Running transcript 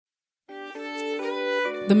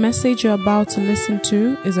The message you're about to listen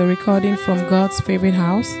to is a recording from God's favorite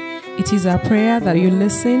house. It is our prayer that you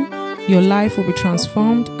listen, your life will be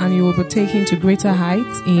transformed, and you will be taken to greater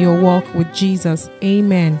heights in your walk with Jesus.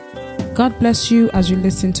 Amen. God bless you as you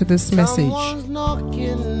listen to this message. Someone's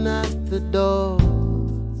knocking at the door.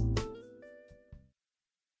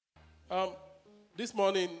 This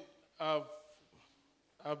morning,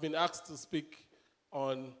 I've been asked to speak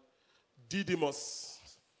on Didymus.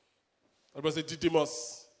 Everybody say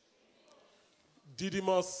Didymus.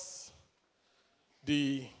 Didymus,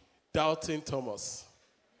 the doubting Thomas.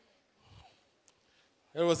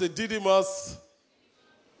 Everybody say Didymus,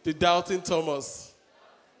 the doubting Thomas.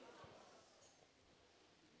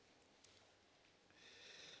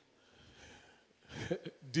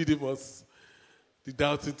 Didymus, the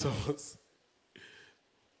doubting Thomas.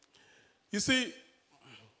 You see,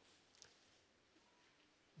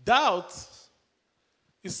 doubt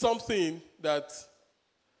is something that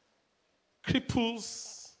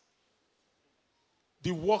cripples the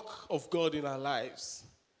work of God in our lives.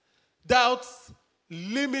 Doubt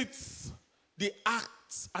limits the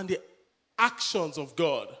acts and the actions of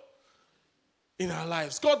God in our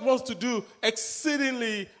lives. God wants to do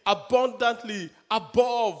exceedingly, abundantly,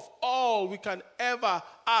 above all we can ever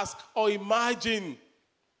ask or imagine.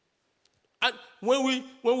 And when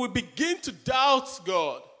we begin to doubt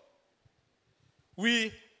God,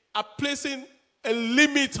 we are placing a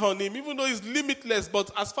limit on him, even though he's limitless. But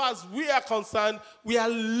as far as we are concerned, we are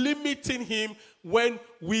limiting him when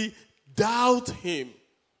we doubt him.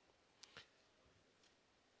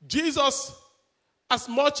 Jesus, as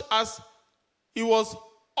much as he was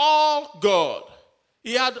all God,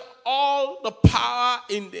 he had all the power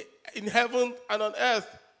in heaven and on earth.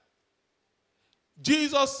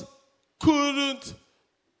 Jesus couldn't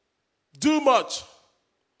do much,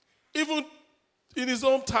 even in his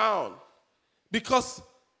own town, because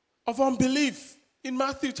of unbelief. In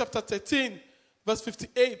Matthew chapter 13, verse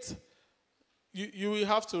 58, you will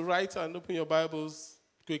have to write and open your Bibles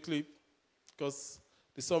quickly, because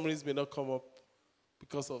the summaries may not come up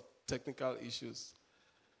because of technical issues.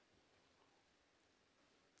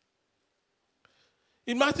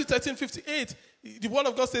 In Matthew 13:58, the word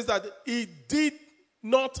of God says that he did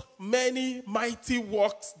not many mighty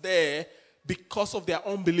works there because of their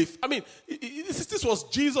unbelief. I mean, this was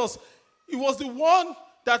Jesus. He was the one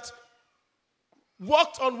that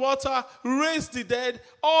walked on water, raised the dead.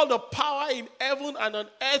 All the power in heaven and on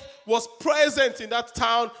earth was present in that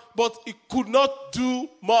town, but it could not do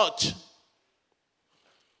much.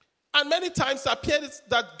 And many times it appears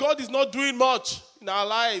that God is not doing much in our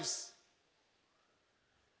lives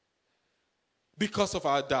because of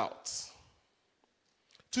our doubts.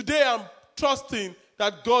 Today I'm trusting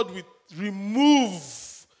that God will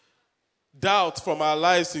remove doubt from our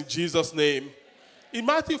lives in Jesus' name. In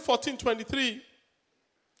Matthew 14:23,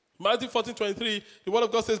 the word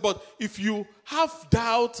of God says, but if you have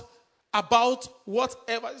doubt about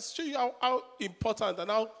whatever, it's show you how important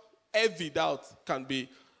and how heavy doubt can be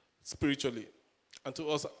spiritually and to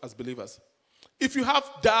us as believers. If you have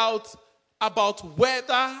doubt about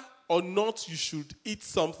whether or not you should eat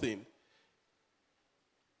something,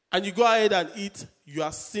 and you go ahead and eat, you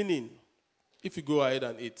are sinning if you go ahead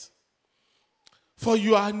and eat. For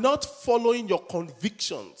you are not following your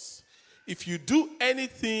convictions. If you do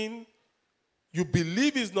anything you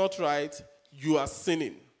believe is not right, you are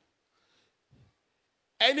sinning.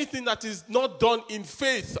 Anything that is not done in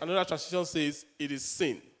faith, another translation says, it is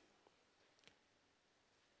sin.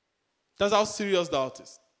 That's how serious doubt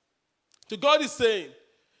is. So God is saying,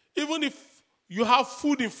 even if you have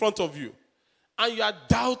food in front of you, and you are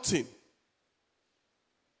doubting,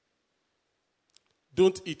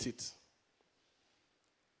 don't eat it.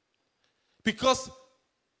 Because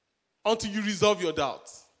until you resolve your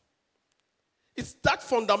doubts, it's that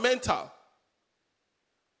fundamental.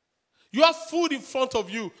 You have food in front of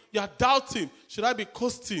you, you are doubting, should I be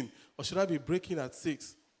coasting or should I be breaking at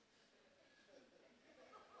 6?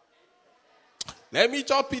 Let me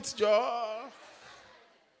chop it, Joe.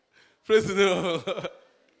 Praise the Lord.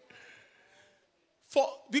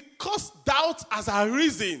 Because doubt has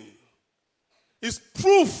arisen is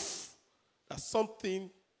proof that something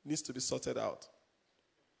needs to be sorted out.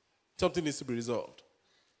 Something needs to be resolved.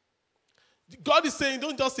 God is saying,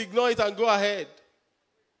 don't just ignore it and go ahead.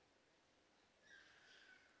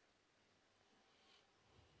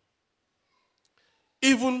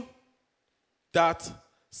 Even that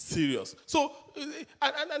serious. So,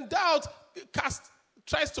 and doubt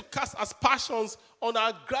tries to cast aspersions on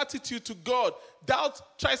our gratitude to God. Doubt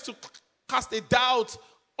tries to cast a doubt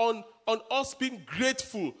on us being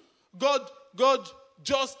grateful. God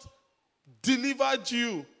just delivered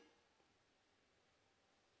you.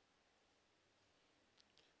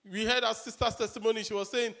 We heard our sister's testimony. She was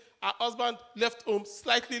saying her husband left home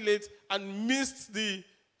slightly late and missed the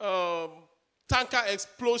tanker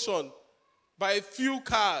explosion by a few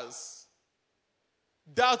cars.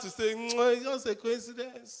 Doubt is saying, it's just a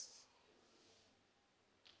coincidence.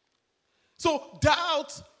 So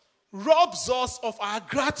doubt robs us of our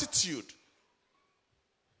gratitude.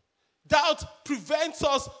 Doubt prevents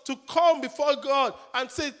us to come before God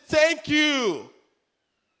and say, thank you.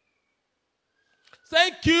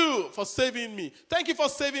 Thank you for saving me. Thank you for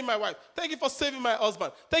saving my wife. Thank you for saving my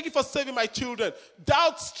husband. Thank you for saving my children.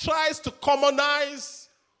 Doubt tries to commonize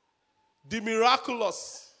the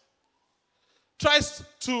miraculous. Tries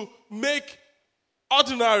to make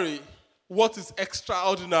ordinary what is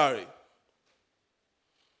extraordinary.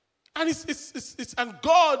 And and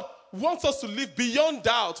God wants us to live beyond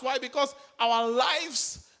doubt. Why? Because our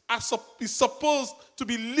lives is supposed to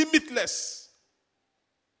be limitless.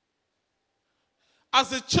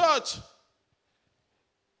 As a church,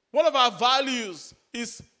 one of our values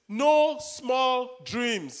is no small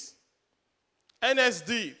dreams.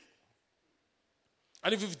 NSD.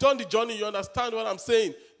 And if you've done the journey, you understand what I'm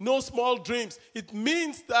saying. No small dreams. It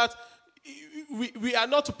means that we are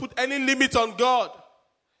not to put any limit on God.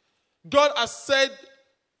 God has said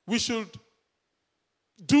we should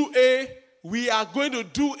do A. We are going to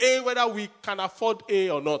do A whether we can afford A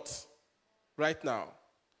or not. Right now.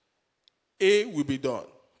 A will be done.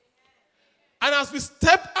 And as we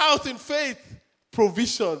step out in faith,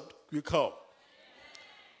 provision will come.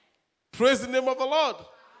 Praise the name of the Lord.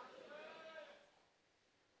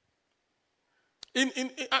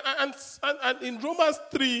 In Romans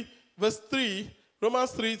 3, verse 3,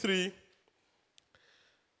 Romans 3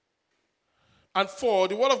 and 4,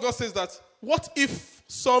 the word of God says that, what if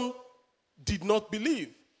some did not believe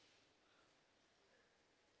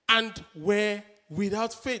and were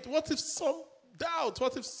without faith? What if some doubt?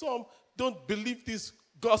 What if some don't believe this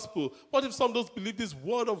gospel? What if some don't believe this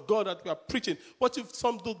word of God that we are preaching? What if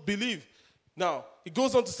some don't believe? Now, it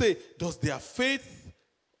goes on to say, does their faith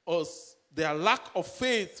or their lack of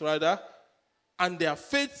faith, rather, and their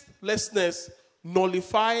faithlessness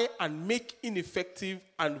nullify and make ineffective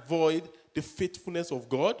and void the faithfulness of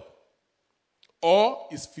God? Or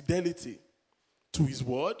his fidelity to his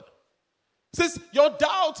word? It says, your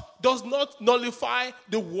doubt does not nullify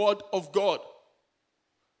the word of God.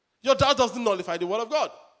 Your doubt doesn't nullify the word of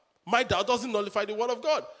God. My doubt doesn't nullify the word of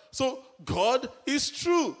God. So God is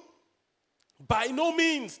true. By no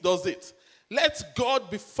means does it. Let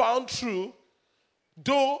God be found true,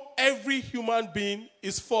 though every human being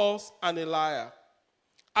is false and a liar.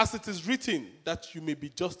 As it is written, that you may be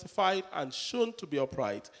justified and shown to be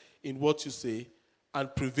upright in what you say,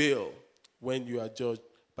 and prevail when you are judged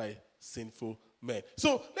by sinful men.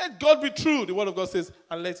 So let God be true, the word of God says,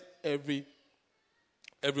 and let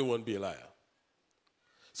everyone be a liar.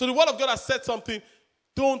 So the word of God has said something,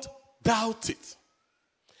 don't doubt it.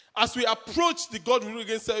 As we approach the God Will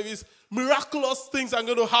Again service, miraculous things are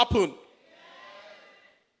going to happen.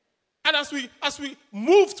 And as we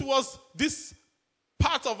move towards this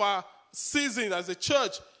part of our season as a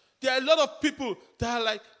church, there are a lot of people that are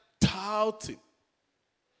like doubting.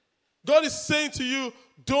 God is saying to you,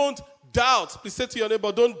 don't doubt. Please say to your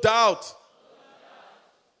neighbor, don't doubt.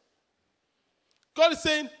 God is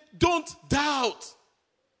saying, don't doubt.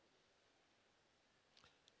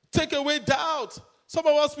 Take away doubt. Some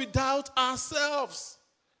of us, we doubt ourselves.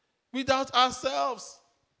 We doubt ourselves.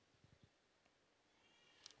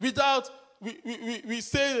 We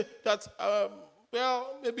say that,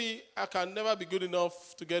 well, maybe I can never be good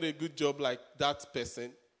enough to get a good job like that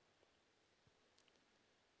person.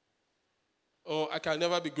 Or I can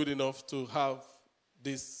never be good enough to have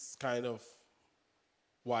this kind of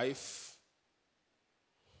wife.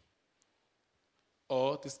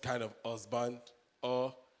 Or this kind of husband.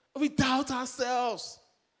 Or we doubt ourselves.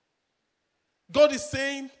 God is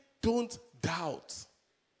saying, don't doubt.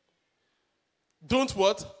 Don't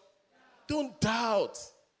what? Don't doubt.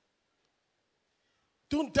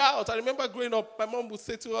 Don't doubt. I remember growing up, my mom would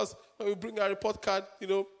say to us, when we bring our report card,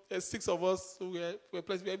 there's 6 of us, so we're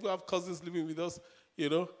plenty. We even have cousins living with us,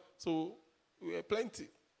 so we were plenty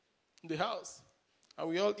in the house. And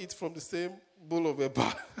we all eat from the same bowl of a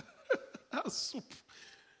bar. Soup.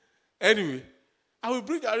 Anyway, I will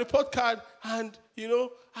bring a report card, and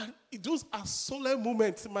those are solemn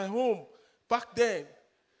moments in my home back then.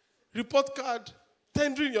 Report card,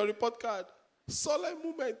 tendering your report card, solemn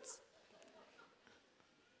moments.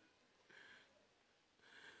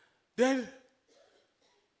 Then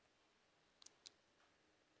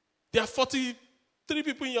there are 40 3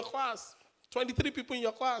 people in your class, 23 people in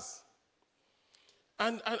your class.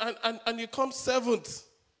 And you come 7th.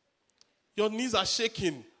 Your knees are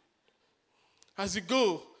shaking. As you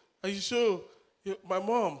go, and you show my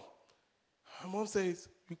mom says,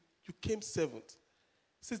 you came 7th.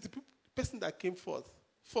 Says the person that came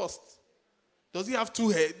first, does he have 2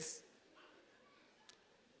 heads?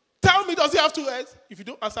 Tell me, does he have 2 heads? If you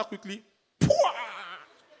don't answer quickly,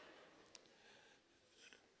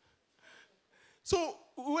 so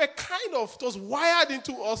we're it was wired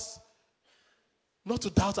into us not to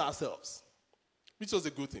doubt ourselves, which was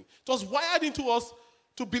a good thing. It was wired into us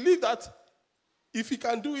to believe that if he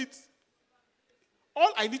can do it,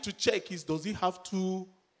 all I need to check is, does he have 2?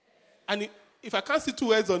 And if I can't see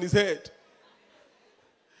 2 heads on his head,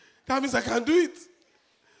 that means I can do it.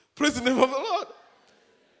 Praise the name of the Lord.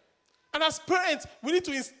 And as parents, we need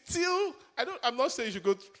to instill, I'm not saying you should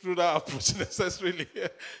go through that approach necessarily,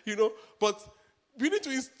 but we need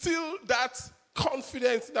to instill that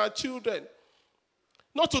confidence in our children.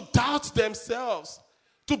 Not to doubt themselves,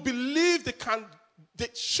 to believe they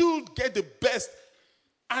should get the best,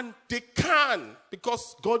 and they can,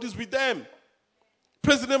 because God is with them.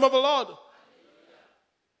 Praise the name of the Lord.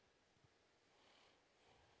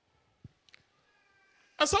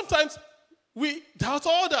 And sometimes we doubt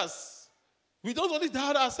others. We don't only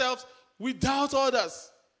doubt ourselves, we doubt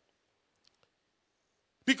others.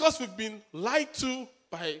 Because we've been lied to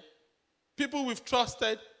by people we've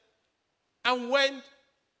trusted, and when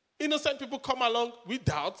innocent people come along, we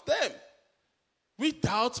doubt them. We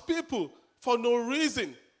doubt people for no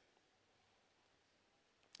reason.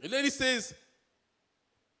 The lady says,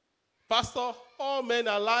 Pastor, all men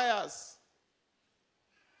are liars.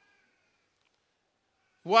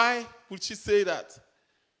 Why would she say that?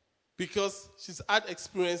 Because she's had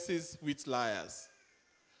experiences with liars.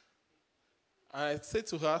 I said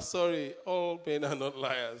to her, sorry, all men are not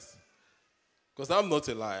liars. Because I'm not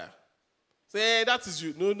a liar. Say, hey, that is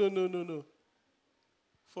you. No.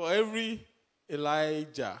 For every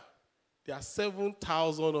Elijah, there are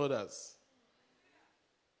 7,000 others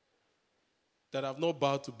that have not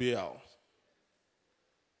bowed to Baal.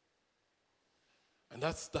 And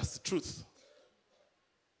that's the truth.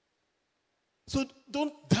 So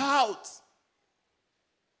don't doubt.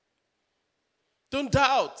 Don't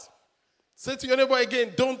doubt. Say to your neighbor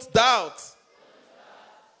again, don't doubt.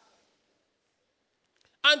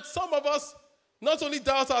 And some of us not only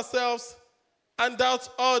doubt ourselves and doubt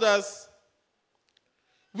others,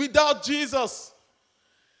 we doubt Jesus.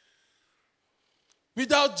 We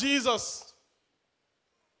doubt Jesus.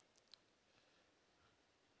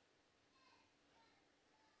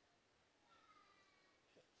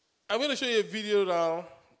 I'm going to show you a video now,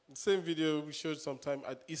 the same video we showed sometime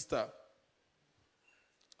at Easter.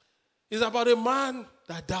 It's about a man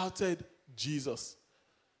that doubted Jesus,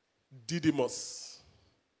 Didymus.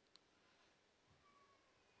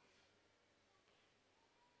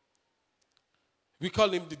 We call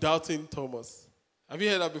him the Doubting Thomas. Have you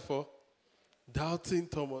heard that before? Doubting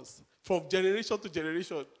Thomas. From generation to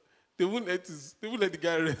generation, they won't let the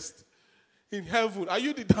guy rest. In heaven, are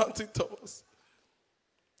you the Doubting Thomas?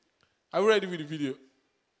 Are we ready with the video?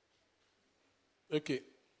 Okay,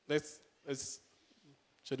 let's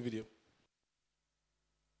show the video.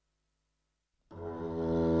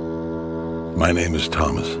 My name is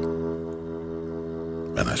Thomas,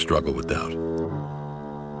 and I struggle with doubt.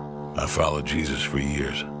 I followed Jesus for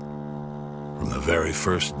years. From the very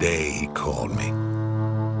first day he called me,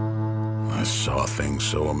 I saw things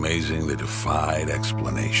so amazing they defied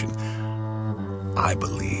explanation. I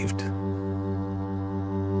believed.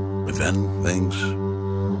 But then things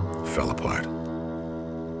fell apart.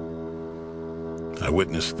 I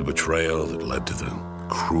witnessed the betrayal that led to the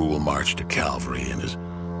cruel march to Calvary and his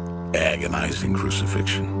agonizing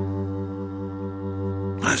crucifixion.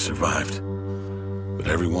 I survived, but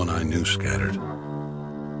everyone I knew scattered.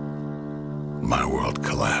 My world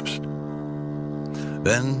collapsed.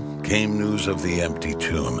 Then came news of the empty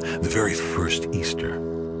tomb, the very first Easter.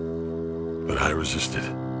 But I resisted.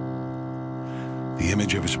 The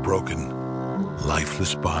image of his broken,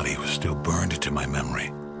 lifeless body was still burned into my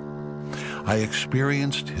memory. I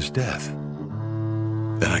experienced his death.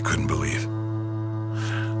 Then I couldn't believe.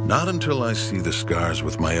 Not until I see the scars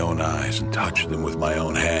with my own eyes and touch them with my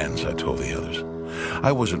own hands, I told the others.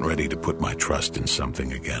 I wasn't ready to put my trust in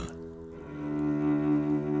something again.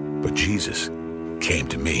 But Jesus came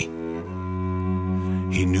to me.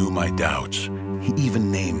 He knew my doubts. He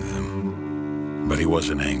even named them. But he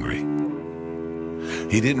wasn't angry.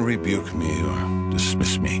 He didn't rebuke me or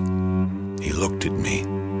dismiss me. He looked at me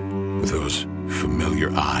with those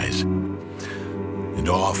familiar eyes. and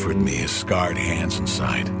offered me his scarred hands and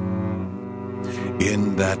side.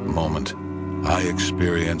 In that moment, I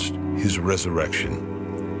experienced his resurrection,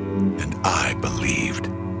 and I believed.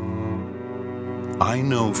 I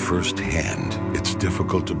know firsthand it's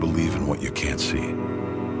difficult to believe in what you can't see.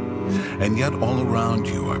 And yet all around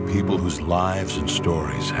you are people whose lives and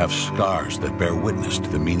stories have scars that bear witness to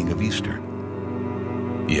the meaning of Easter.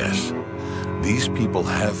 Yes, these people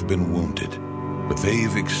have been wounded, but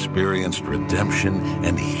they've experienced redemption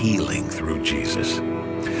and healing through Jesus.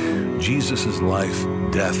 Jesus' life,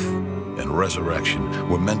 death, and resurrection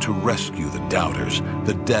were meant to rescue the doubters,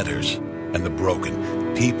 the debtors, and the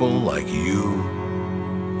broken, people like you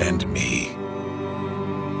and me.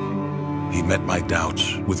 He met my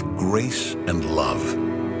doubts with grace and love,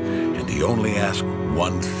 and he only asked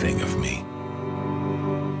one thing of me: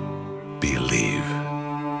 believe.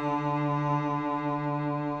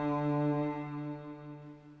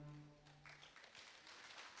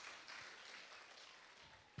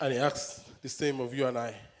 And he asks the same of you and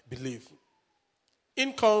I: believe.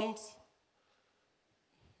 In comes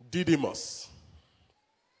Didymus,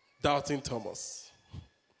 doubting Thomas.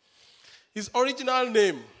 His original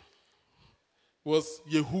name was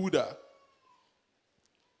Yehuda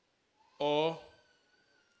or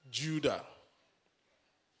Judah,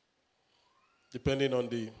 depending on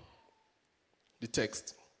the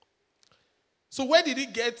text. So where did he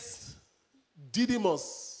get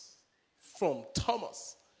Didymus from?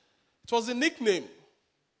 Thomas. It was a nickname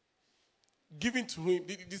given to him,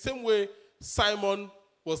 the same way Simon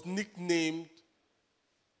was nicknamed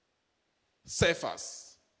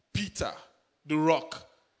Cephas, Peter, the rock.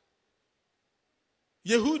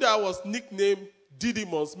 Yehuda was nicknamed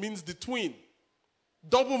Didymus, means the twin,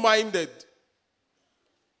 double-minded.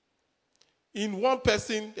 In one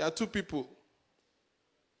person, there are two people.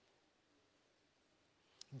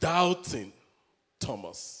 Doubting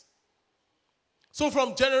Thomas. So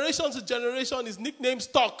from generation to generation, his nickname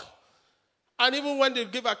stuck. And even when they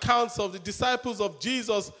give accounts of the disciples of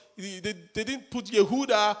Jesus, they didn't put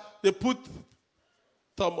Yehuda, they put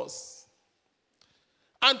Thomas.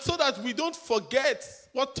 And so that we don't forget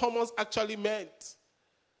what Thomas actually meant.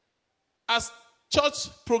 As church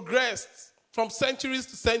progressed from centuries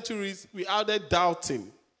to centuries, we added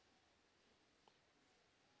doubting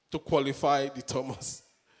to qualify the Thomas.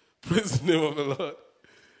 Praise the name of the Lord.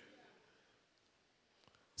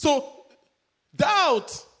 So,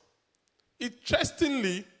 doubt,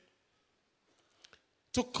 interestingly,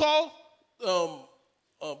 to call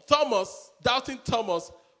Thomas, doubting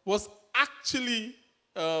Thomas, was actually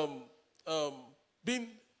being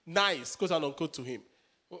nice, quote and unquote, to him.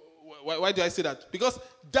 Why do I say that? Because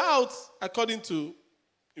doubt, according to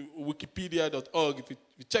wikipedia.org, if you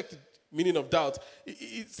check the meaning of doubt,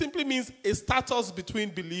 it simply means a status between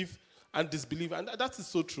belief and disbelief. And that is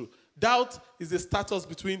so true. Doubt is a status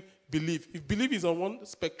between belief. If belief is on one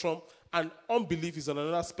spectrum and unbelief is on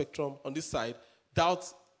another spectrum on this side, doubt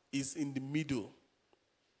is in the middle.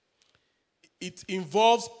 It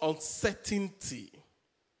involves uncertainty,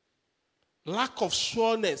 lack of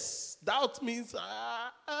sureness. Doubt means,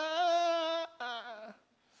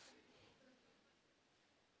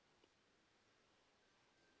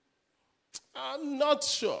 I'm not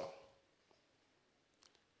sure.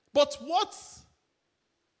 But what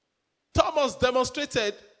Thomas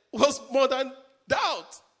demonstrated was more than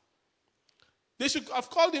doubt. They should have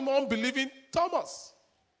called him unbelieving Thomas.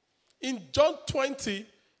 In John 20,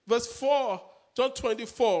 verse 4, John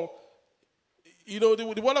 24,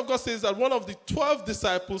 the word of God says that one of the 12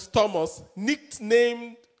 disciples, Thomas,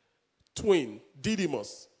 nicknamed twin,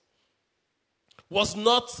 Didymus, was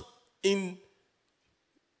not in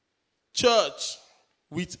church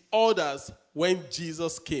with others when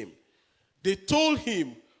Jesus came. They told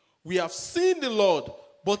him, "We have seen the Lord,"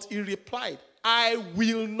 but he replied, "I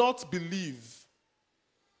will not believe."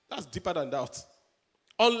 That's deeper than doubt.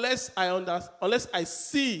 Unless I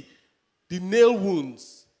see the nail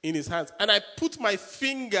wounds in his hands and I put my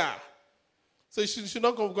finger. So you should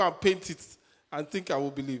not go and paint it and think I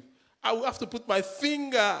will believe. I will have to put my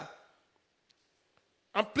finger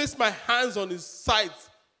and place my hands on his sides.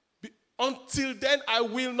 Until then, I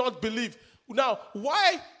will not believe. Now,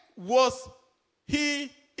 why was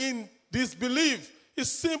he in disbelief?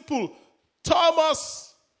 It's simple.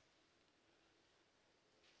 Thomas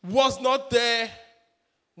was not there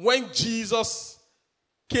when Jesus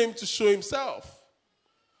came to show himself.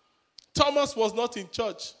 Thomas was not in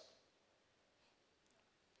church.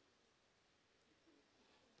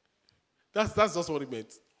 That's just what it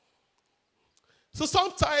meant. So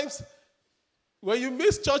sometimes, when you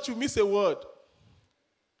miss church, you miss a word.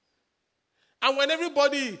 And when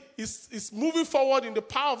everybody is moving forward in the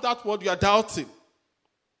power of that word, you are doubting.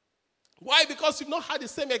 Why? Because you've not had the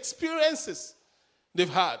same experiences they've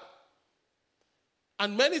had.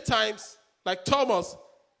 And many times, like Thomas,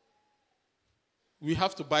 we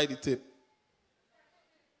have to buy the tape.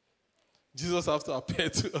 Jesus has to appear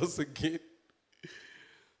to us again.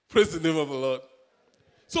 Praise the name of the Lord.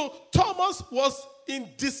 So Thomas was in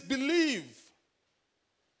disbelief,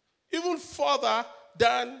 even further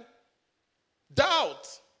than doubt.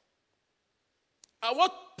 And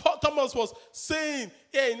what Thomas was saying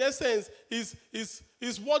here, in essence,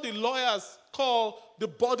 is what the lawyers call the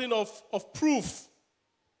burden of proof.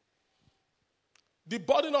 The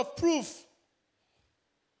burden of proof.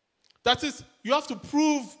 That is, you have to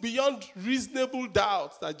prove beyond reasonable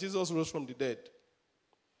doubt that Jesus rose from the dead.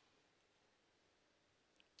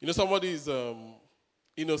 You know, somebody is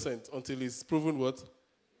innocent until he's proven what?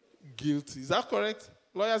 Guilty. Is that correct?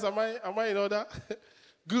 Lawyers, am I in order?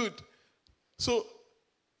 Good. So,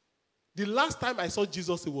 the last time I saw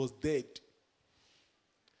Jesus, he was dead.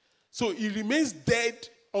 So, he remains dead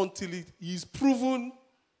until he is proven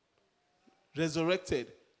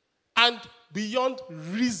resurrected. And beyond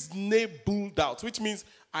reasonable doubt, which means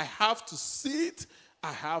I have to see it,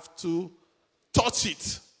 I have to touch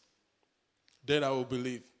it. Then I will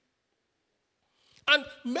believe. And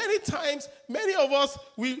many times, many of us,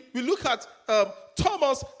 we look at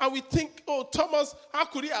Thomas and we think, oh, Thomas, how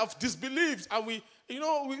could he have disbelieved? And we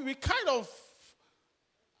kind of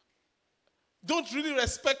don't really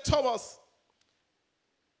respect Thomas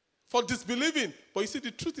for disbelieving. But you see,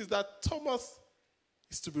 the truth is that Thomas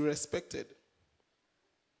is to be respected.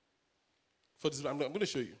 For this, I'm going to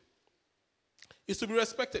show you. It's to be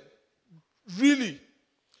respected. Really.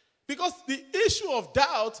 Because the issue of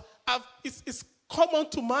doubt is common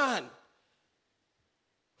to man.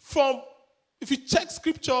 If you check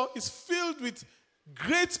scripture, it's filled with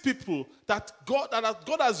great people that God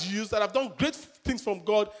has used, that have done great things from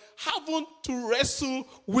God, having to wrestle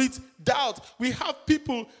with doubt. We have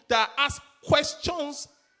people that ask questions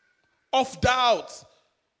of doubt.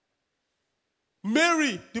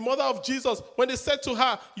 Mary, the mother of Jesus, when they said to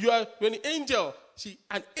her,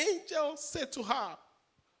 an angel said to her,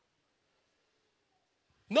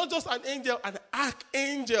 not just an angel, an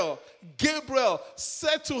archangel, Gabriel,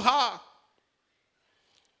 said to her,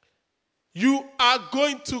 you are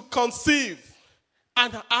going to conceive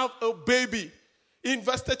and have a baby. In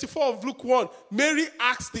verse 34 of Luke 1, Mary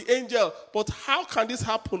asked the angel, but how can this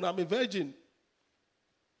happen? I'm a virgin.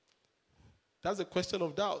 That's a question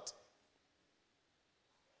of doubt.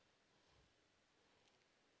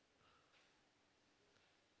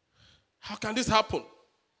 How can this happen?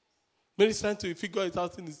 Mary's trying to figure it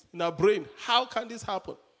out in her brain. How can this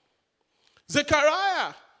happen?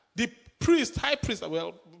 Zechariah, the priest, high priest,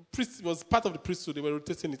 priest was part of the priesthood. They were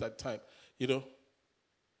rotating it at the time, you know.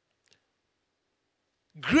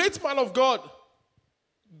 Great man of God.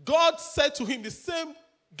 God said to him, the same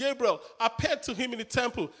Gabriel appeared to him in the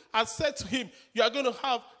temple and said to him, you are going to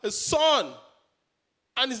have a son,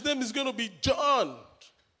 and his name is going to be John.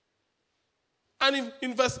 And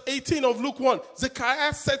in verse 18 of Luke 1,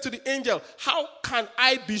 Zechariah said to the angel, how can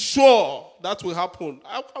I be sure that will happen?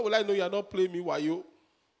 How will I know you are not playing me while you?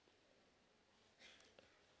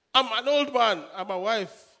 I'm an old man, and my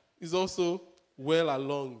wife is also well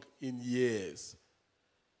along in years.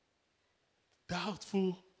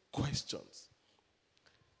 Doubtful questions.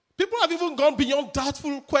 People have even gone beyond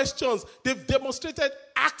doubtful questions. They've demonstrated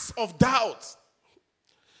acts of doubt.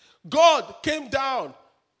 God came down.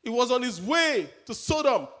 He was on his way to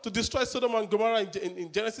Sodom to destroy Sodom and Gomorrah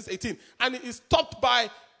in Genesis 18. And he is stopped by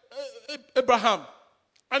Abraham.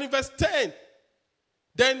 And in verse 10,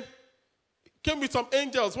 then came with some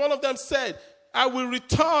angels. One of them said, I will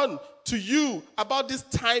return to you about this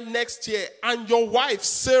time next year, and your wife,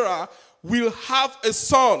 Sarah, will have a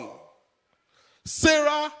son.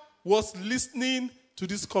 Sarah was listening to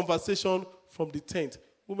this conversation from the tent.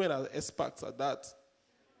 Women are experts at that.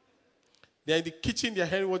 They're in the kitchen, they're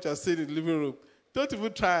hearing what you're saying in the living room. Don't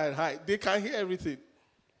even try and hide. They can hear everything.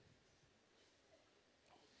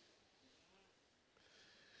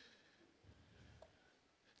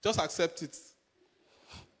 Just accept it.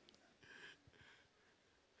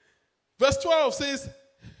 Verse 12 says,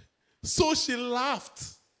 so she laughed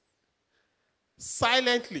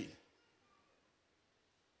silently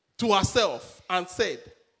to herself and said,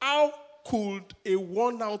 how could a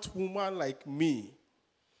worn-out woman like me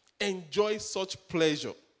enjoy such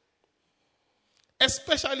pleasure?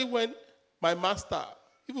 Especially when my master,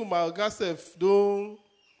 even my Oga self, no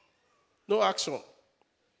action.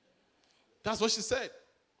 That's what she said.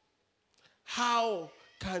 How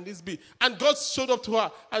can this be? And God showed up to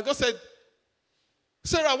her. And God said,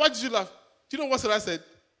 Sarah, why did you laugh? Do you know what Sarah said?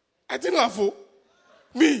 I didn't laugh, oh.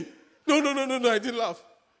 Me? No, I didn't laugh.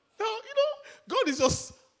 No, God is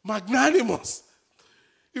just magnanimous.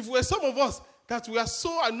 If we're some of us that we are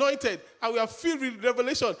so anointed and we are filled with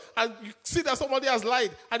revelation and you see that somebody has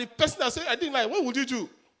lied and the person that said, I didn't lie, what would you do?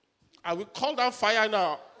 I will call down fire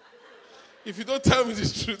now if you don't tell me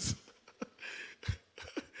the truth.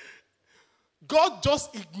 God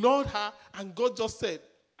just ignored her and God just said,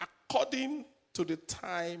 according to the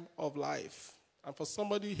time of life. And for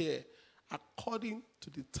somebody here, according to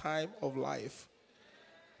the time of life,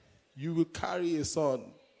 you will carry a son.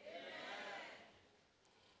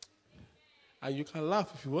 And you can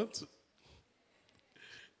laugh if you want to.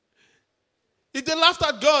 If they laughed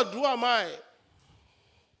at God, who am I?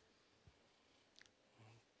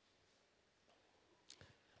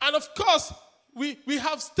 And of course, we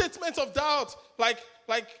have statements of doubt,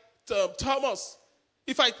 like Thomas.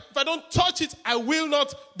 If I don't touch it, I will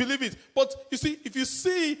not believe it. But you see, if you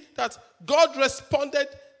see that God responded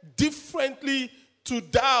differently to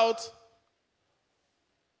doubt,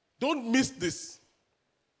 don't miss this.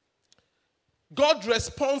 God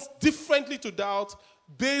responds differently to doubt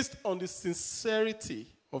based on the sincerity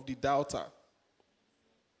of the doubter.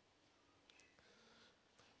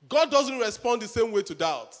 God doesn't respond the same way to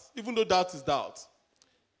doubt, even though doubt is doubt.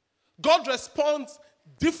 God responds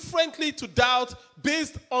differently to doubt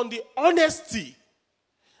based on the honesty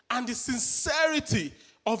and the sincerity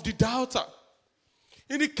of the doubter.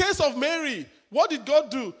 In the case of Mary, what did God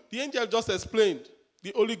do? The angel just explained.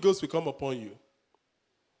 The Holy Ghost will come upon you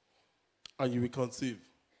and you will conceive.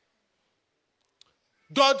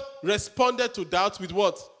 God responded to doubt with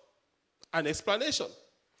what? An explanation.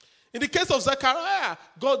 In the case of Zechariah,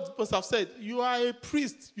 God must have said, you are a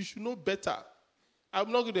priest, you should know better.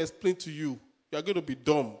 I'm not going to explain to you. You are going to be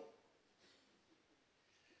dumb.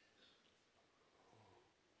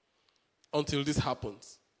 Until this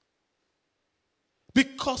happens.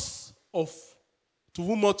 Because of to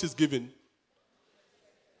whom much is given,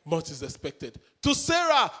 much is expected. To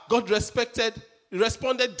Sarah, God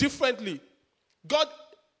responded differently. God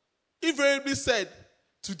invariably said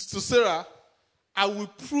to Sarah, I will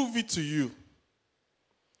prove it to you.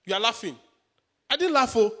 You are laughing. I didn't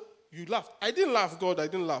laugh, oh. You laughed. I didn't laugh, God. I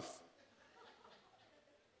didn't laugh.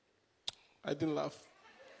 I didn't laugh.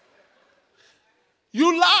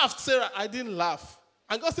 You laughed, Sarah. I didn't laugh.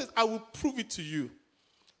 And God says, I will prove it to you.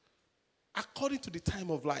 According to the time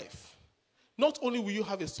of life. Not only will you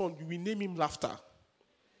have a son, you will name him Laughter.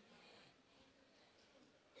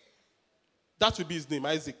 That will be his name,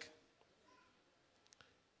 Isaac.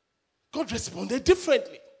 God responded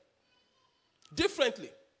differently. Differently.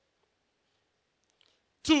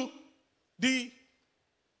 To the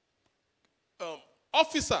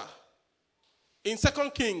officer in 2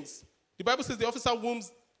 Kings, the Bible says the officer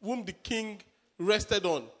whom the king rested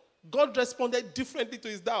on. God responded differently to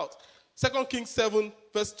his doubt. 2 Kings 7,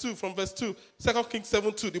 verse 2, from verse 2. 2 Kings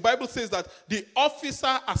 7, 2. The Bible says that the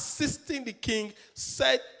officer assisting the king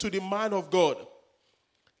said to the man of God,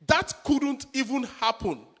 that couldn't even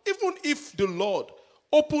happen, even if the Lord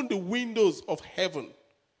opened the windows of heaven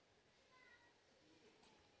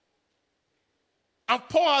and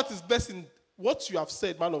pour out his blessing. What you have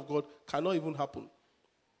said, man of God, cannot even happen.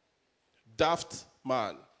 Daft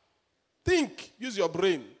man. Think, use your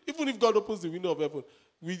brain. Even if God opens the window of heaven,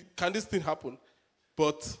 can this thing happen?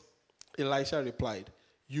 But Elisha replied,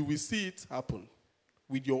 you will see it happen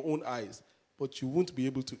with your own eyes, but you won't be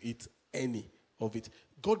able to eat any of it.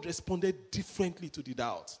 God responded differently to the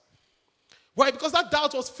doubt. Why? Because that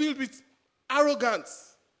doubt was filled with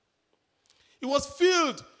arrogance. It was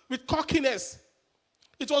filled with cockiness.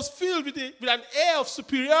 It was filled with an air of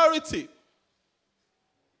superiority.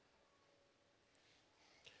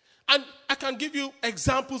 And I can give you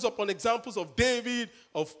examples upon examples of David,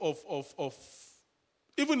 of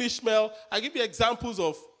even Ishmael. I give you examples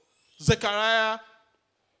of Zechariah,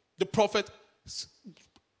 the prophet,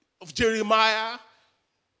 of Jeremiah,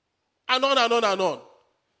 and on and on and on.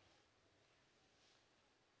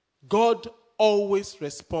 God always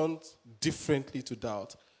responds differently to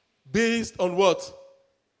doubt. Based on what?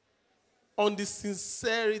 On the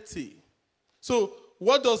sincerity. So,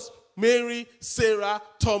 what does Mary, Sarah,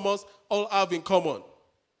 Thomas all have in common?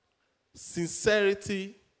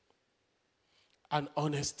 Sincerity and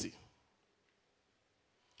honesty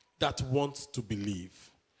that wants to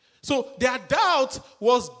believe. So their doubt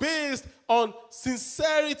was based on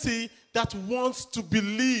sincerity that wants to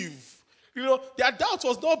believe. You know, their doubt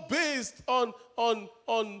was not based on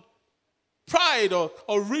pride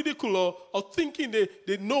or ridicule or thinking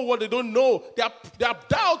they know what they don't know. Their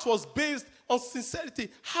doubt was based on sincerity.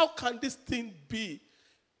 How can this thing be?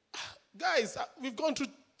 Guys, we've gone through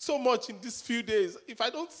so much in these few days. If I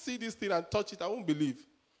don't see this thing and touch it, I won't believe.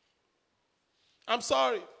 I'm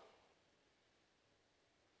sorry.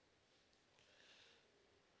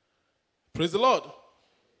 Praise the Lord.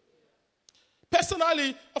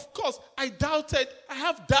 Personally, of course, I doubted. I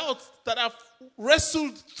have doubts that I've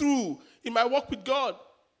wrestled through in my walk with God.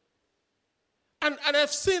 And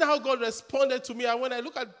I've seen how God responded to me. And when I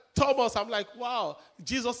look at Thomas, I'm like, wow,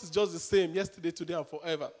 Jesus is just the same yesterday, today, and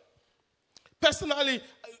forever. Personally,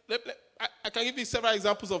 I can give you several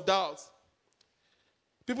examples of doubts.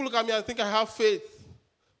 People look at me and think I have faith.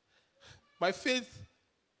 My faith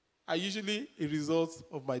are usually a result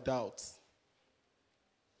of my doubts.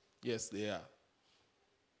 Yes, they are.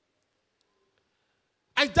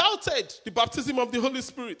 I doubted the baptism of the Holy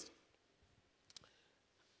Spirit.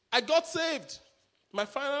 I got saved my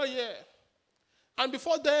final year. And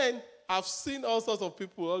before then, I've seen all sorts of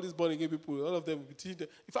people, all these born again people, all of them teaching them.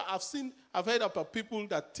 In fact, I've heard about people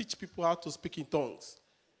that teach people how to speak in tongues.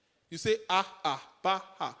 You say, ba, ha, ha,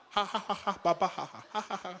 ha, ha, ba, ba, ha, ha,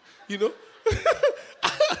 ha, ha. You know?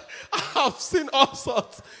 I've seen all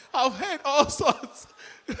sorts. I've heard all sorts.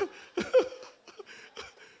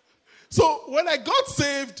 So when I got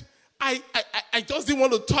saved, I just didn't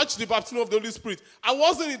want to touch the baptism of the Holy Spirit. I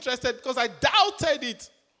wasn't interested because I doubted it.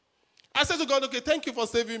 I said to God, okay, thank you for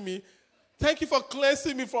saving me. Thank you for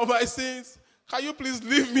cleansing me from my sins. Can you please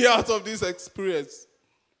leave me out of this experience?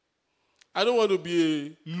 I don't want to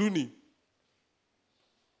be a loony.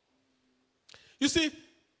 You see,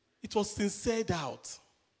 it was sincere doubt.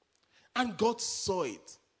 And God saw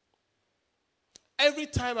it. Every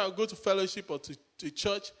time I go to fellowship or to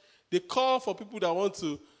church, they call for people that want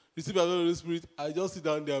to receive the Holy Spirit. I just sit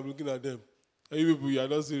down there, I'm looking at them. Hey, people, you are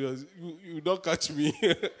not serious. You don't catch me.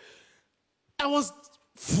 I was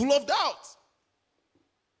full of doubt.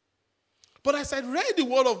 But as I read the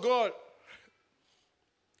Word of God,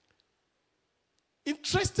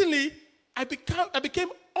 interestingly, I became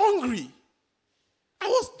hungry. I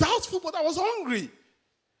was doubtful, but I was hungry.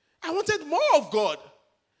 I wanted more of God.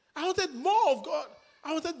 I wanted more of God.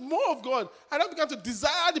 I wanted more of God. And I began to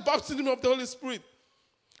desire the baptism of the Holy Spirit.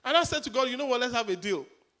 And I said to God, you know what, let's have a deal.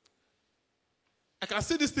 I can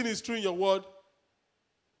see this thing is true in your word.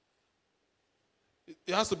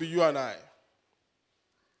 It has to be you and I.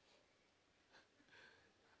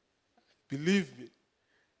 Believe me.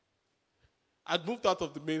 I'd moved out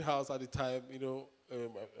of the main house at the time,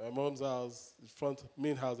 my mom's house, the front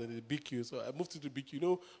main house, and the BQ. So I moved to the BQ. You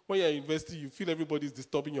know, when you're in university, you feel everybody's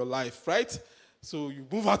disturbing your life, right? So you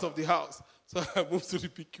move out of the house. So I moved to the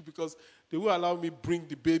BQ because they will allow me bring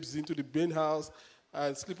the babes into the main house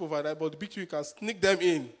and sleep overnight. But the BQ, you can sneak them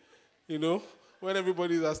in, when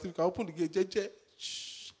everybody is asleep. You can open the gate, JJ,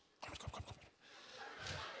 shh, come.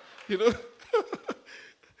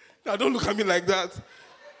 Now don't look at me like that.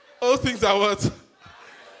 All things are what?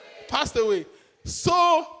 Passed away. So,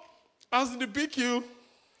 I was in the BQ,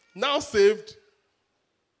 now saved,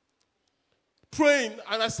 praying,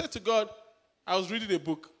 and I said to God, I was reading a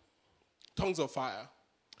book, Tongues of Fire,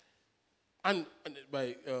 and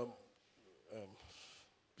by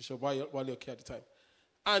Bishop Wale Oke at the time.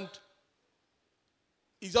 And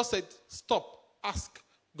he just said, stop, ask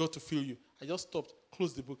God to fill you. I just stopped,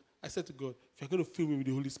 closed the book. I said to God, if you're going to fill me with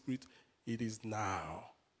the Holy Spirit, it is now.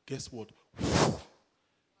 Guess what?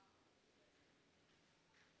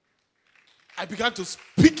 I began to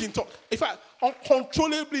speak in tongues. In fact,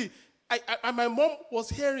 uncontrollably, my mom was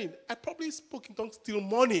hearing. I probably spoke in tongues till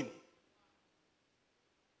morning.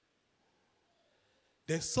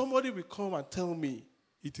 Then somebody will come and tell me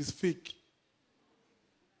it is fake.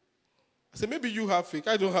 I said, maybe you have fake.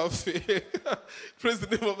 I don't have fake. Praise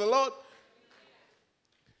the name of the Lord.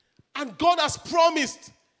 And God has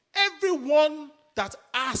promised everyone that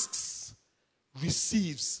asks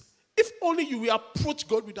receives. If only you will approach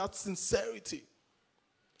God with that sincerity.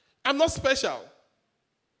 I'm not special.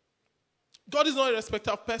 God is not a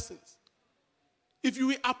respecter of persons. If you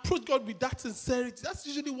will approach God with that sincerity, that's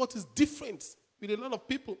usually what is different with a lot of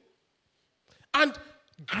people. And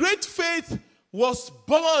great faith was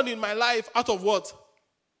born in my life out of what?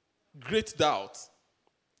 Great doubt.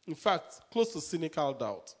 In fact, close to cynical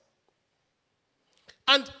doubt.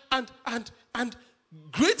 And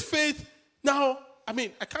great faith now, I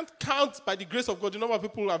can't count by the grace of God the number of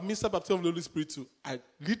people who have missed the baptism of the Holy Spirit too. I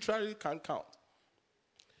literally can't count.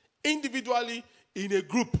 Individually, in a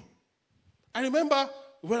group. I remember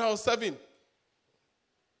when I was 7,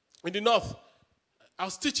 in the north, I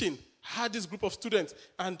was teaching. I had this group of students,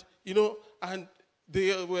 and, and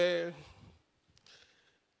they were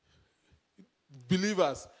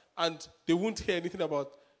believers, and they won't hear anything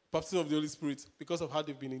about baptism of the Holy Spirit because of how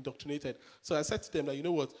they've been indoctrinated. So I said to them that, you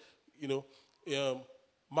know what,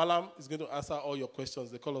 Malam is going to answer all your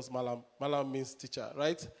questions. They call us Malam. Malam means teacher,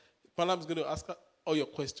 right? Malam is going to ask all your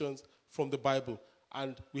questions from the Bible,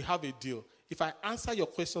 and we have a deal. If I answer your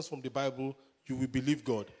questions from the Bible, you will believe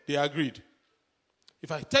God. They agreed.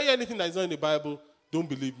 If I tell you anything that is not in the Bible, don't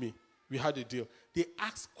believe me. We had a deal. They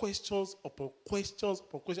asked questions upon questions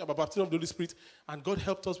upon questions about baptism of the Holy Spirit, and God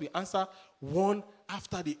helped us. We answer one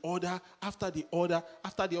after the other, after the other,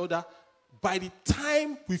 after the other. By the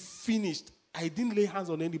time we finished, I didn't lay hands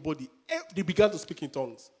on anybody. They began to speak in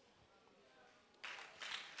tongues.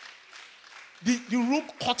 The room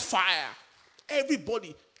caught fire.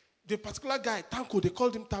 Everybody. The particular guy, Tanko, they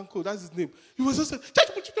called him Tanko. That's his name. He was just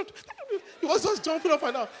jumping up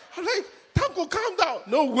and down. I'm like, Tanko, calm down.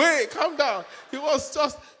 No way, calm down. He was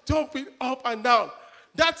just jumping up and down.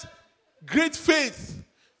 That great faith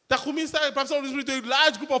that could minister the baptism of the Spirit to a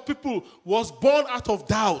large group of people was born out of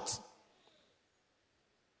doubt.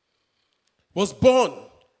 Was born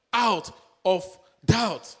out of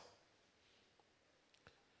doubt.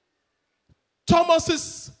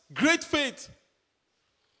 Thomas's great faith.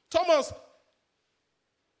 Thomas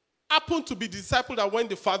happened to be the disciple that went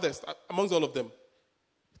the farthest amongst all of them.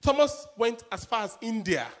 Thomas went as far as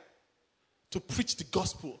India to preach the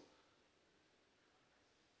gospel.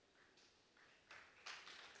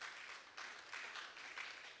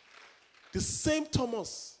 The same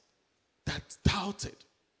Thomas that doubted.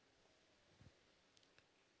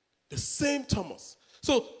 The same Thomas.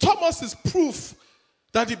 So Thomas is proof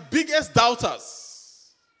that the biggest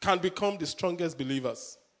doubters can become the strongest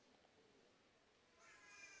believers.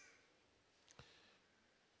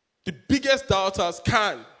 The biggest doubters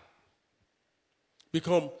can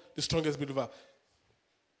become the strongest believer.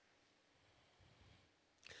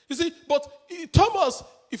 You see, but Thomas,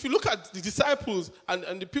 if you look at the disciples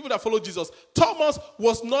and the people that followed Jesus, Thomas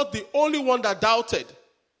was not the only one that doubted.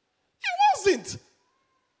 He wasn't.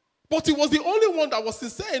 But he was the only one that was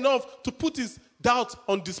sincere enough to put his doubt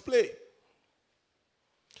on display.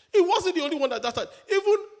 He wasn't the only one that doubted.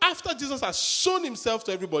 Even after Jesus has shown himself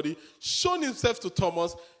to everybody, shown himself to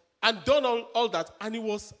Thomas, and done all that, and he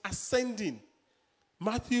was ascending.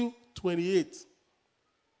 Matthew 28.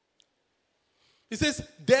 It says,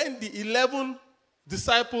 then the 11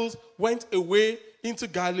 disciples went away into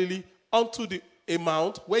Galilee unto a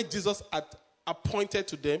mount where Jesus had appointed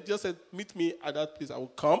to them. Jesus said, meet me at that place, I will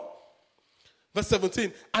come. Verse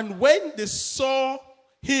 17, and when they saw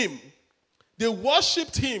him, they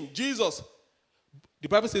worshipped him, Jesus. The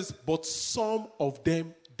Bible says, but some of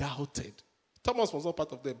them doubted. Thomas was not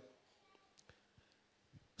part of them.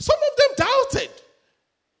 Some of them doubted.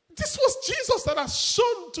 This was Jesus that has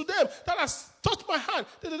shown to them, that has touched my hand.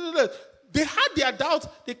 They had their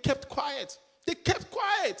doubt. They kept quiet. They kept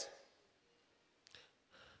quiet.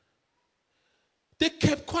 They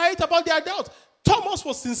kept quiet about their doubt. Thomas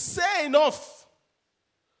was sincere enough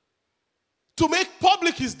to make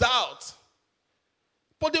public his doubt.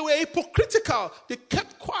 But they were hypocritical. They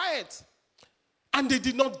kept quiet. And they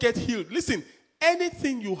did not get healed. Listen,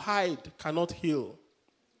 anything you hide cannot heal.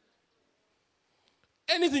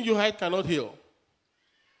 Anything you hide cannot heal.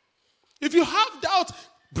 If you have doubt,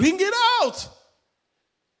 bring it out.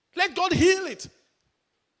 Let God heal it.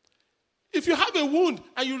 If you have a wound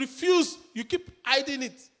and you refuse, you keep hiding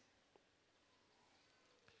it.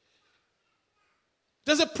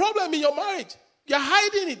 There's a problem in your marriage. You're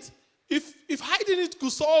hiding it. If hiding it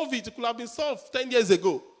could solve it, it could have been solved 10 years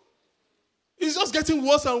ago. It's just getting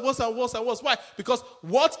worse and worse and worse and worse. Why? Because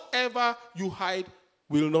whatever you hide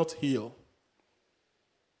will not heal.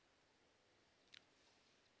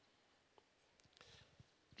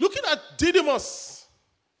 Looking at Didymus,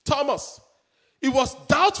 Thomas, he was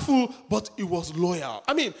doubtful, but he was loyal.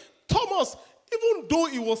 I mean, Thomas, even though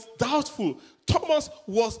he was doubtful, Thomas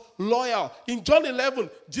was loyal. In John 11,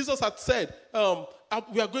 Jesus had said,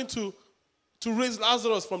 we are going to raise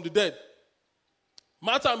Lazarus from the dead.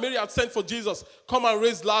 Martha and Mary had sent for Jesus, come and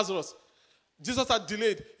raise Lazarus. Jesus had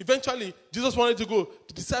delayed. Eventually, Jesus wanted to go.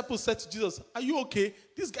 The disciples said to Jesus, are you okay?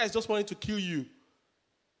 This guy is just wanting to kill you.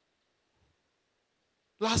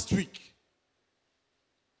 Last week.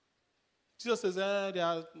 Jesus says, I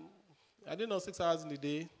didn't know 6 hours in the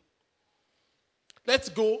day. Let's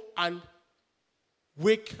go and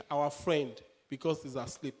wake our friend because he's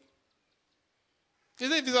asleep. He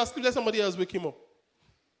said, if he's asleep, let somebody else wake him up.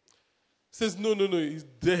 He says, no, he's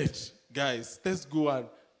dead, guys. Let's go and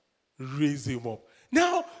raise him up.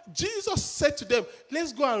 Now, Jesus said to them,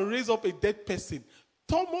 let's go and raise up a dead person.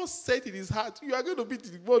 Thomas said in his heart, you are going to be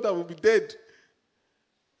the one that will be dead.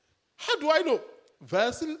 How do I know?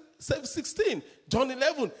 Verse 16, John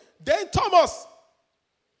 11. Then Thomas,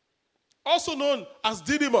 also known as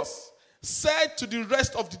Didymus, said to the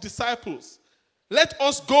rest of the disciples, let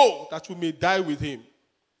us go that we may die with him.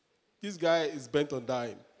 This guy is bent on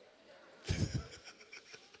dying.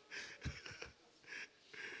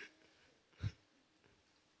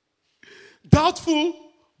 Doubtful,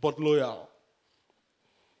 but loyal.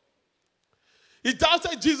 He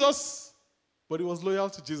doubted Jesus, but he was loyal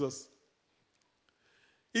to Jesus.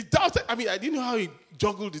 He doubted, I didn't know how he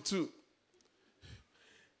juggled the two.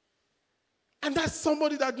 And that's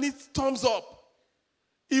somebody that needs thumbs up.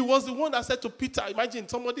 He was the one that said to Peter, imagine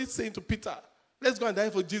somebody saying to Peter, let's go and die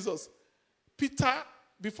for Jesus. Peter,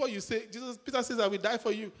 before you say, Peter says, I will die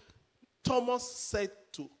for you. Thomas said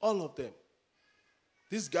to all of them,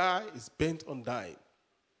 this guy is bent on dying.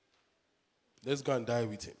 Let's go and die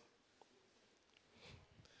with him.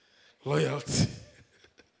 Loyalty.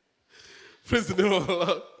 Praise the name of the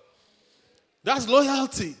Lord. That's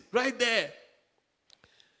loyalty right there.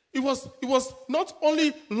 It was not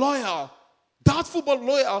only loyal, doubtful but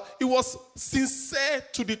loyal. It was sincere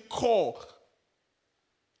to the core.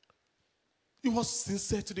 It was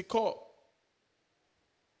sincere to the core.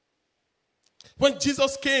 When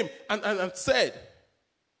Jesus came and said,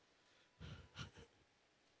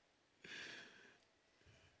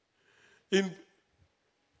 in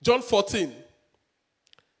John 14,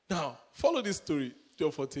 now follow this story,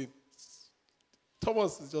 John 14.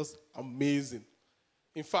 Thomas is just amazing.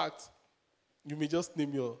 In fact, you may just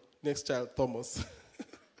name your next child Thomas.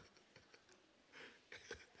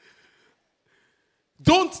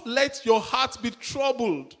 Don't let your heart be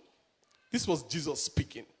troubled. This was Jesus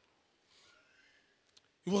speaking.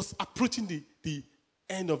 He was approaching the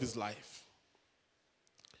end of his life.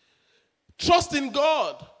 Trust in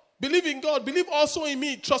God. Believe in God. Believe also in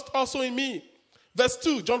me. Trust also in me. Verse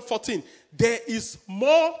 2, John 14. There is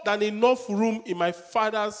more than enough room in my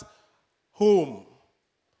Father's home.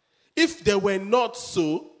 If this were not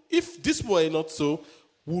so,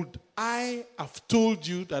 would I have told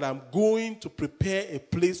you that I'm going to prepare a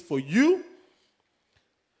place for you?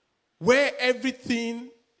 Where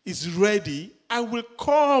everything is ready, I will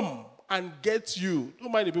come and get you.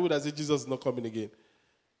 Don't mind the people that say Jesus is not coming again.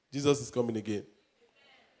 Jesus is coming again.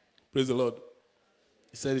 Praise the Lord.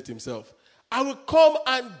 He said it himself. I will come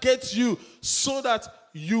and get you so that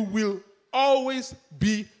you will always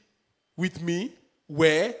be with me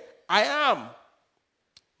where I am.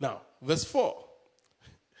 Now, verse 4.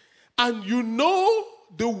 And you know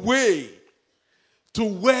the way to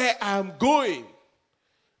where I am going.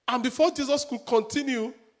 And before Jesus could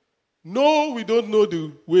continue, no, we don't know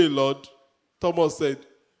the way, Lord, Thomas said.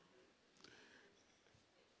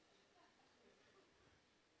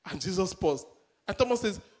 And Jesus paused. And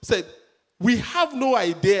Thomas said, we have no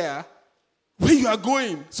idea where you are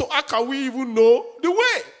going. So how can we even know the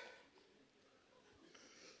way?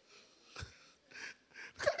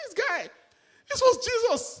 Look at this guy. This was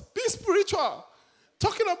Jesus, being spiritual,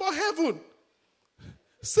 talking about heaven,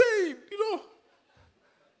 saying,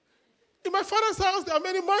 in my Father's house there are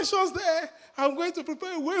many mansions there. I'm going to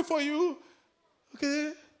prepare a way for you.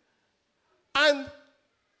 Okay? And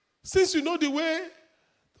since you know the way,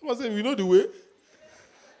 Thomas said, we know the way.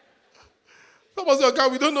 Thomas said, okay,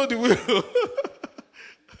 we don't know the way. Can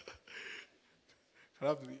I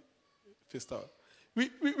have the face down? We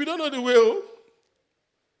don't know the way.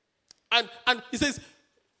 And he says,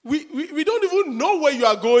 we don't even know where you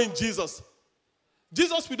are going, Jesus.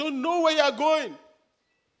 Jesus, we don't know where you are going.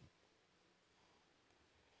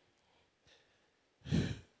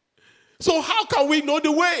 So how can we know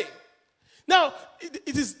the way? Now,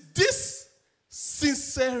 it is this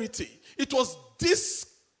sincerity. It was this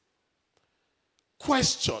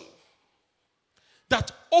question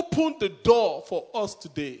that opened the door for us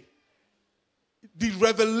today. The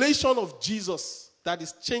revelation of Jesus that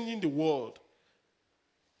is changing the world.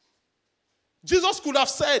 Jesus could have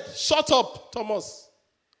said, shut up, Thomas.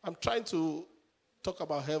 I'm trying to talk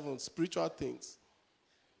about heaven, spiritual things.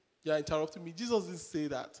 You are interrupting me. Jesus didn't say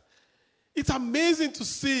that. It's amazing to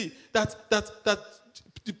see that the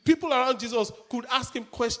people around Jesus could ask him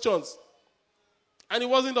questions. And he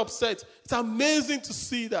wasn't upset. It's amazing to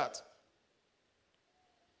see that.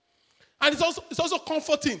 And it's also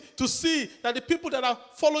comforting to see that the people that are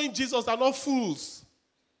following Jesus are not fools.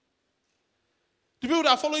 The people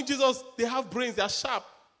that are following Jesus, they have brains, they are sharp.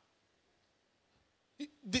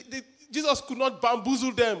 Jesus could not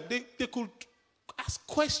bamboozle them. They could ask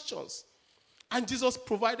questions. And Jesus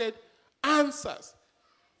provided answers.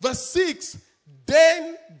 Verse 6,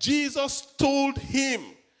 Then Jesus told him,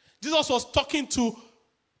 Jesus was talking to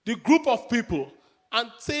the group of people and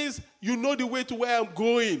says, you know the way to where I'm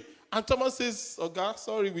going. And Thomas says, oh God,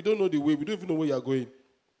 sorry, we don't know the way. We don't even know where you're going.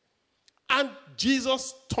 And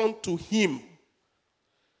Jesus turned to him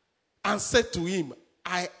and said to him,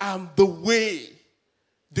 I am the way,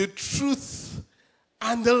 the truth,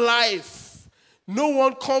 and the life. No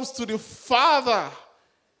one comes to the Father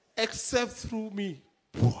except through me.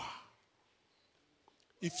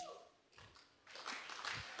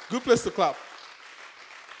 Good place to clap.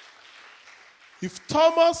 If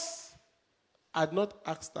Thomas had not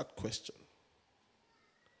asked that question,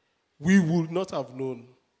 we would not have known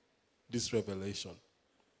this revelation.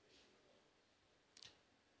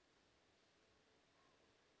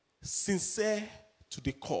 Sincere to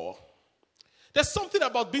the core. There's something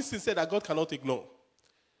about being sincere that God cannot ignore.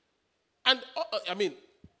 And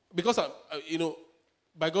because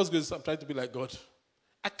by God's grace, I'm trying to be like God.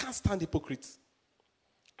 I can't stand hypocrites.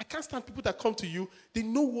 I can't stand people that come to you. They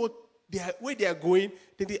know where they are going.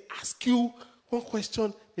 Then they ask you one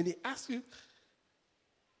question. Then they ask you.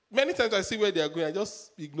 Many times I see where they are going. I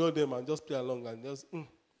just ignore them and just play along and just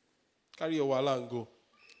carry your wallet and go.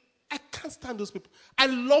 I can't stand those people. I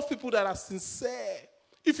love people that are sincere.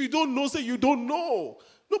 If you don't know, say you don't know.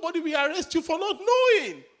 Nobody will arrest you for not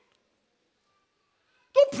knowing.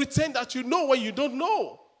 Don't pretend that you know when you don't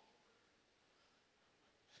know.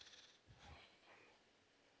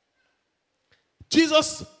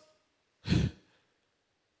 Jesus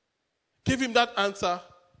gave him that answer,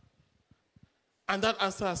 and that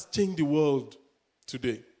answer has changed the world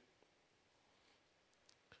today.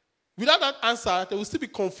 Without that answer, there will still be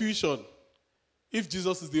confusion if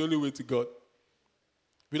Jesus is the only way to God.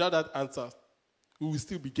 Without that answer, we will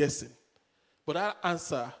still be guessing. But that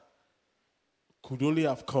answer could only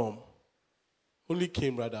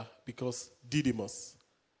came because Didymus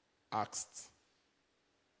asked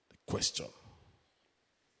the question.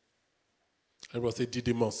 Everyone say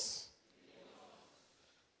Didymus.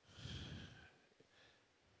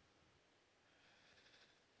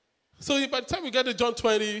 So by the time we get to John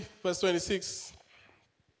 20, verse 26,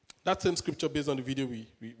 that same scripture based on the video we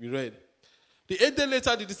read. The 8th day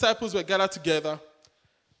later, the disciples were gathered together,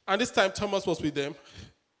 and this time Thomas was with them.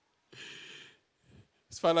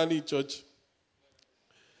 It's finally in church.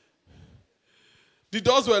 The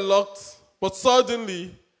doors were locked, but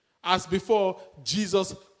suddenly, as before,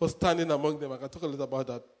 Jesus was standing among them. I can talk a little about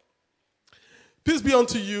that. Peace be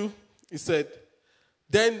unto you, he said.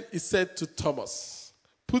 Then he said to Thomas,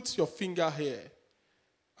 put your finger here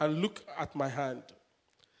and look at my hand.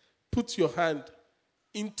 Put your hand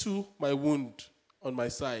into my wound on my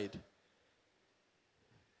side.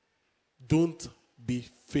 Don't be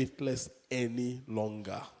faithless any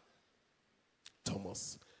longer.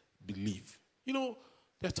 Thomas, believe. You know,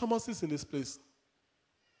 there are Thomases in this place.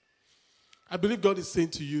 I believe God is saying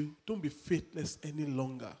to you, don't be faithless any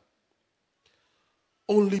longer.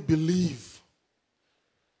 Only believe.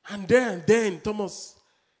 And then Thomas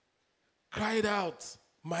cried out,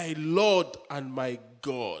 my Lord and my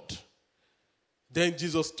God. Then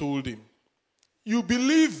Jesus told him, you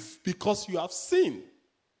believe because you have seen.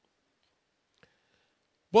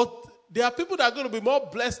 But there are people that are going to be more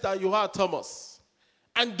blessed than you are, Thomas.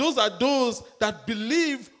 And those are those that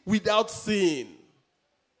believe without seeing.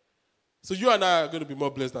 So you and I are going to be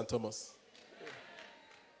more blessed than Thomas.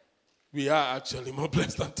 We are actually more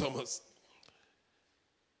blessed than Thomas.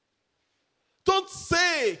 Don't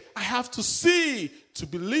say, I have to see to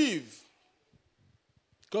believe.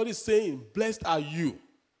 God is saying, blessed are you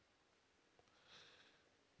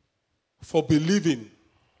for believing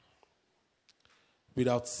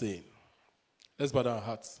without seeing. Let's bow down our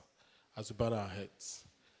hearts as we bow down our heads.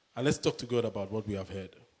 And let's talk to God about what we have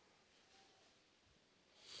heard.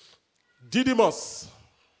 Didymus,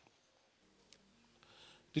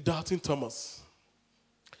 the doubting Thomas.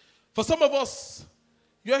 For some of us,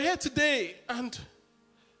 you're here today and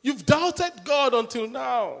you've doubted God until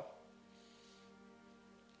now.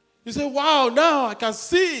 You say, wow, now I can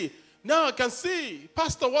see. Now I can see.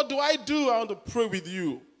 Pastor, what do? I want to pray with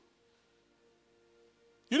you.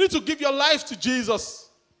 You need to give your life to Jesus.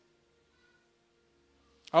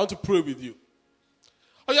 I want to pray with you.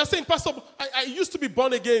 Or you're saying, Pastor, I used to be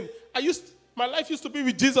born again. My life used to be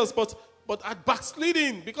with Jesus, but I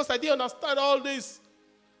backsliding because I didn't understand all this.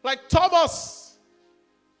 Like Thomas.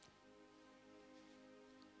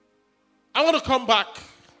 I want to come back.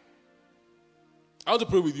 I want to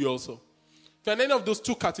pray with you also. If you're in any of those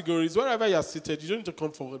two categories, wherever you are seated, you don't need to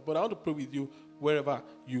come forward, but I want to pray with you wherever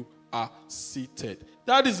you are seated.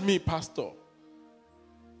 That is me, Pastor.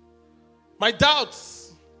 My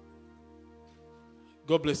doubts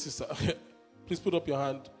God bless you, sir. Please put up your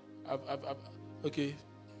hand. Okay.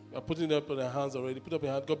 I'm putting it up on your hands already. Put up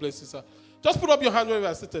your hand. God bless you, sir. Just put up your hand where you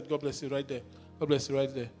are seated. God bless you right there. God bless you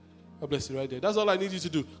right there. God bless you right there. That's all I need you to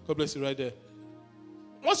do. God bless you right there.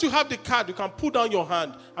 Once you have the card, you can put down your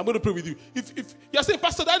hand. I'm going to pray with you. If you're saying,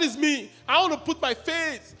 Pastor, that is me. I want to put my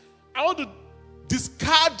faith. I want to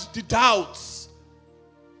discard the doubts.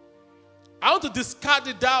 I want to discard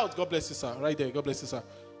the doubts. God bless you, sir. Right there. God bless you, sir.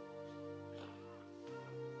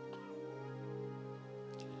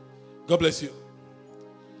 God bless you.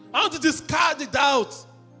 I want to discard the doubts.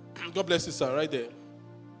 God bless you, sir. Right there.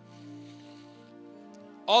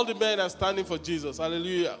 All the men are standing for Jesus.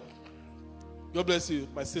 Hallelujah. God bless you,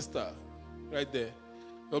 my sister. Right there.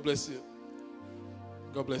 God bless you.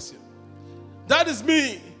 God bless you. That is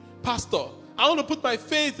me, Pastor. I want to put my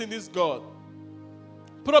faith in this God.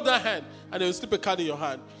 Put up that hand, and they will slip a card in your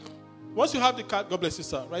hand. Once you have the card, God bless you,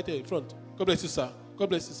 sir. Right there in front. God bless you, sir. God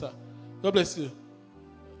bless you, sir. God bless you.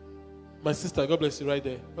 My sister, God bless you right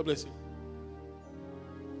there. God bless you.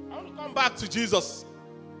 I want to come back to Jesus.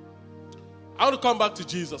 I want to come back to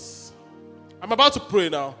Jesus. I'm about to pray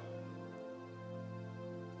now.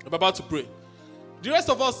 I'm about to pray. The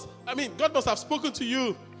rest of us, God must have spoken to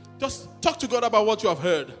you. Just talk to God about what you have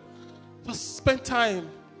heard. Just spend time.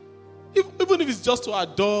 Even if it's just to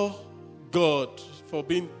adore God for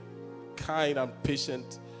being kind and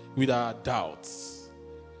patient with our doubts.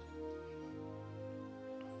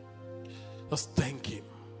 Just thank Him.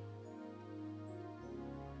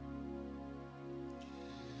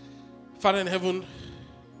 Father in heaven,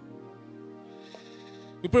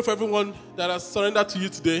 we pray for everyone that has surrendered to you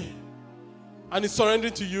today and is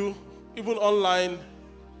surrendering to you, even online.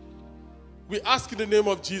 We ask in the name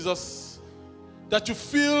of Jesus that you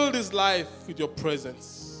fill this life with your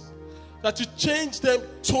presence, that you change them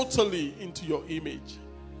totally into your image,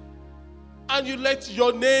 and you let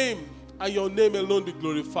your name and your name alone be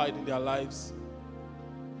glorified in their lives.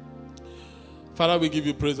 Father, we give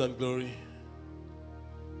you praise and glory.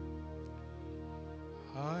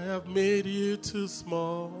 I have made you too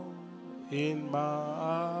small in my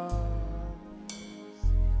eyes.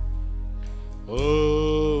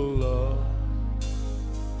 Oh Lord,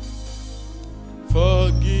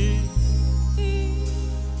 forgive.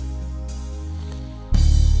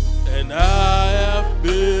 And I have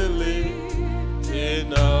believed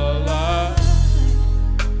in a lie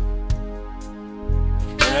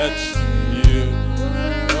that you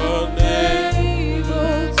are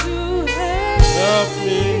unable to help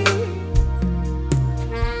me.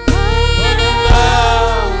 But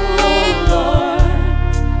now, oh Lord,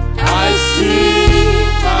 I see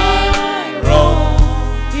my wrong.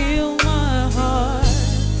 Heal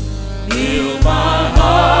my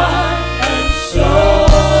heart, and show.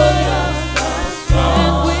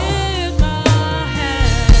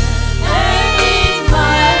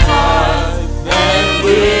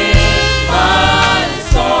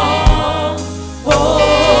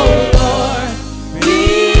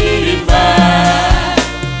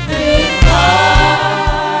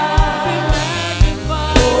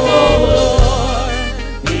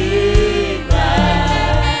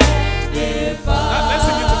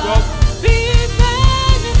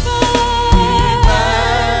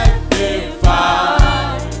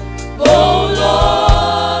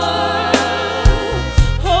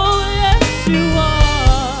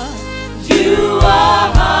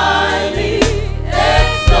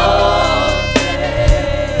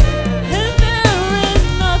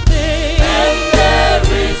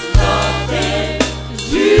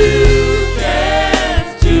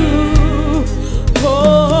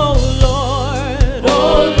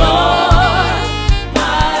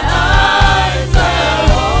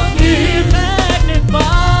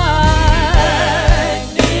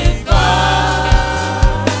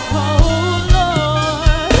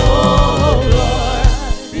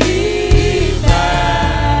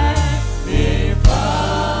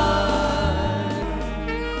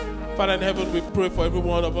 Father in heaven, we pray for every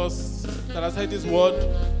one of us that has heard this word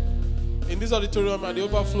in this auditorium and the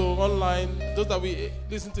overflow online, those that we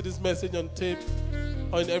listen to this message on tape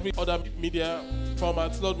or in every other media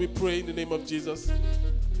format. Lord, we pray in the name of Jesus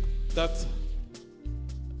that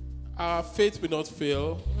our faith will not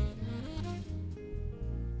fail,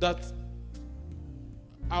 that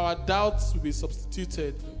our doubts will be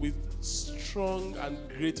substituted with strong and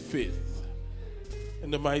great faith in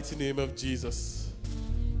the mighty name of Jesus.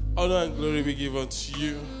 Honor and glory we give unto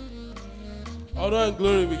you. Honor and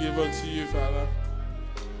glory we give unto you, Father.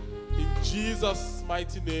 In Jesus'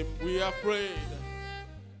 mighty name we are prayed.